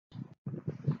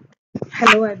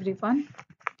Hello everyone.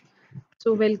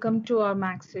 So welcome to our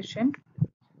max session.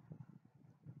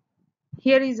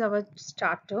 Here is our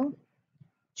starter.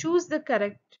 Choose the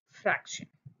correct fraction.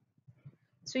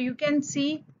 So you can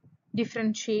see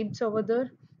different shapes over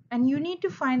there and you need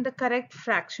to find the correct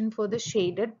fraction for the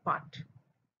shaded part.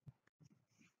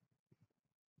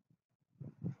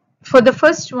 For the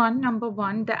first one, number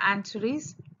 1, the answer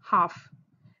is half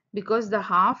because the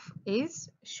half is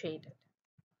shaded.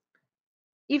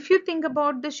 If you think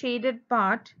about the shaded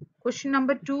part, question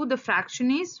number 2, the fraction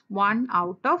is 1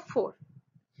 out of 4.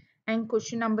 And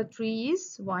question number 3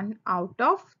 is 1 out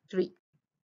of 3.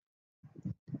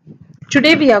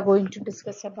 Today we are going to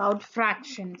discuss about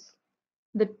fractions.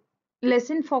 The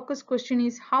lesson focus question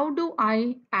is how do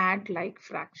I add like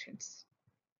fractions?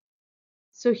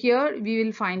 So here we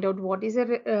will find out what is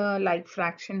a like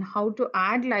fraction, how to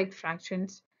add like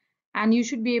fractions, and you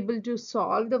should be able to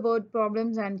solve the word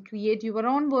problems and create your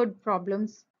own word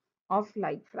problems of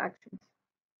like fractions.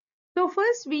 So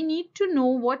first we need to know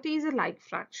what is a like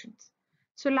fractions.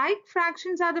 So like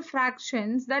fractions are the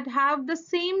fractions that have the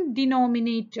same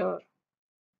denominator.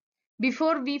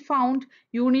 Before we found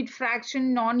unit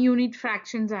fraction, non-unit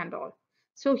fractions and all.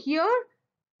 So here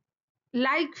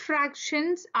like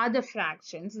fractions are the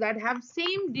fractions that have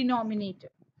same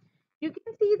denominator. You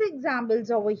can see the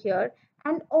examples over here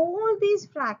and all these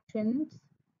fractions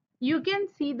you can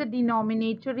see the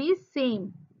denominator is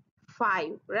same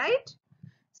 5, right?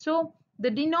 So the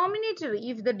denominator,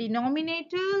 if the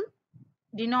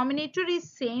denominator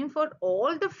is same for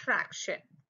all the fraction,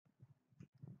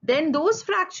 then those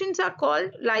fractions are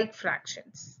called like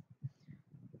fractions.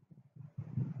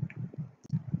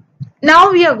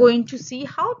 Now we are going to see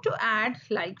how to add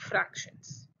like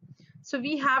fractions. So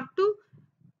we have to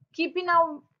keep in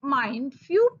our mind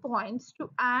few points to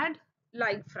add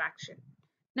like fraction.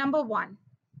 Number 1,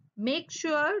 make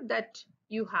sure that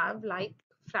you have like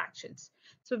fractions.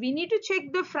 So we need to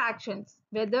check the fractions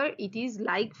whether it is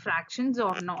like fractions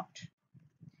or not.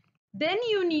 Then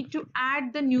you need to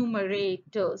add the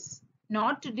numerators,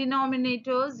 not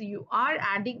denominators. You are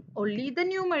adding only the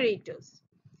numerators.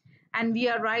 And we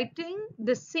are writing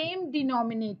the same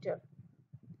denominator.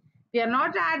 We are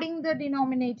not adding the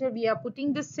denominator, we are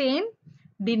putting the same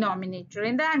denominator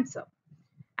in the answer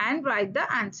and write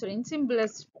the answer in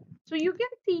simplest form. So you can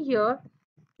see here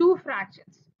two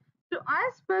fractions. So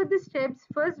as per the steps,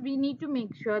 first we need to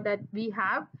make sure that we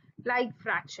have like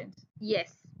fractions.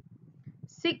 Yes,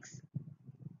 6,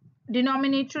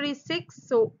 denominator is 6.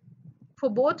 So for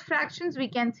both fractions we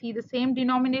can see the same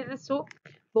denominator, so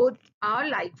both are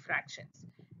like fractions.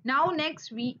 Now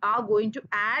next we are going to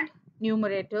add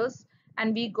numerators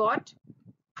and we got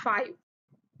 5.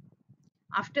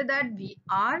 After that we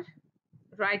are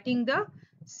writing the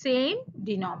same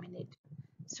denominator,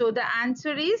 so the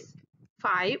answer is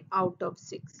 5 out of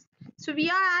 6. So we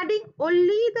are adding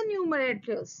only the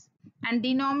numerators and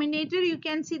denominator, you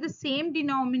can see the same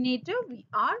denominator we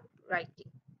are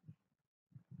writing.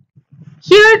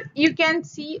 Here you can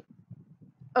see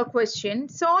a question.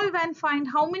 Solve and find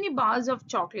how many bars of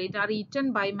chocolate are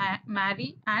eaten by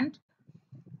Mary and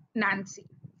Nancy.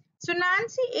 So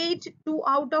Nancy ate 2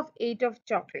 out of 8 of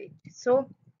chocolate. So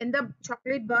in the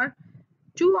chocolate bar,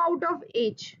 2 out of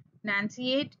 8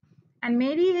 Nancy ate and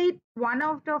Mary ate 1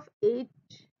 out of 8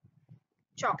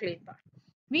 chocolate bar.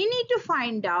 We need to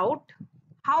find out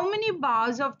how many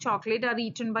bars of chocolate are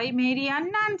eaten by Mary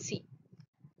and Nancy.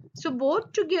 So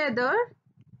both together,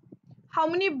 how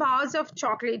many bars of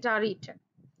chocolate are eaten?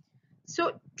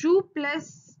 So 2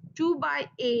 plus 2 by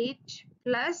 8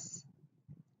 plus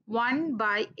 1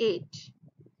 by 8.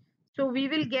 So we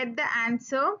will get the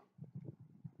answer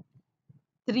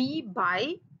 3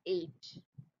 by 8.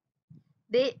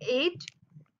 They ate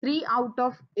 3 out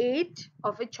of 8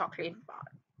 of a chocolate bar.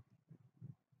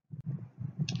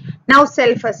 Now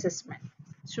self-assessment.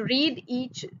 So read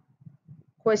each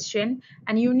question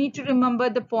and you need to remember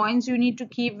the points you need to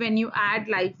keep when you add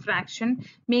like fraction.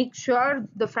 Make sure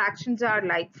the fractions are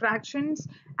like fractions.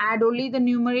 Add only the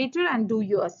numerator and do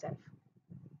yourself.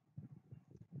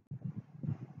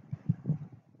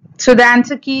 So the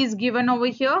answer key is given over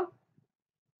here.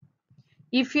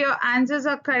 If your answers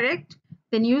are correct,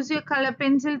 then use your color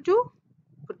pencil to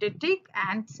put a tick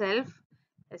and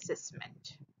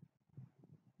self-assessment.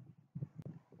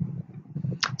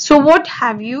 So what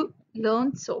have you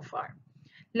learned so far?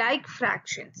 Like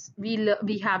fractions.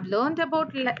 We have learned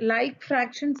about like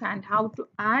fractions and how to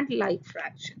add like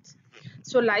fractions.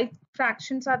 So like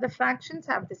fractions are the fractions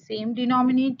have the same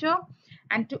denominator,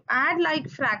 and to add like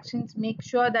fractions, make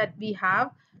sure that we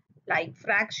have like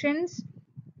fractions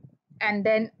and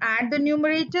then add the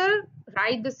numerator,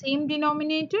 Write the same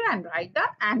denominator and write the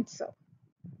answer.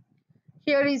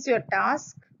 Here is your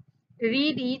task.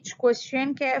 Read each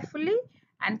question carefully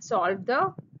and solve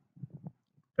the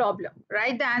problem.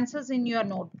 Write the answers in your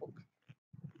notebook.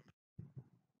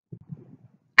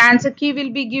 Answer key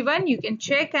will be given. You can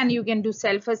check and you can do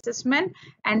self-assessment,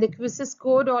 and the quizzes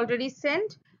code already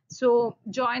sent. So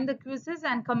join the quizzes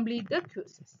and complete the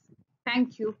quizzes.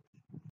 Thank you.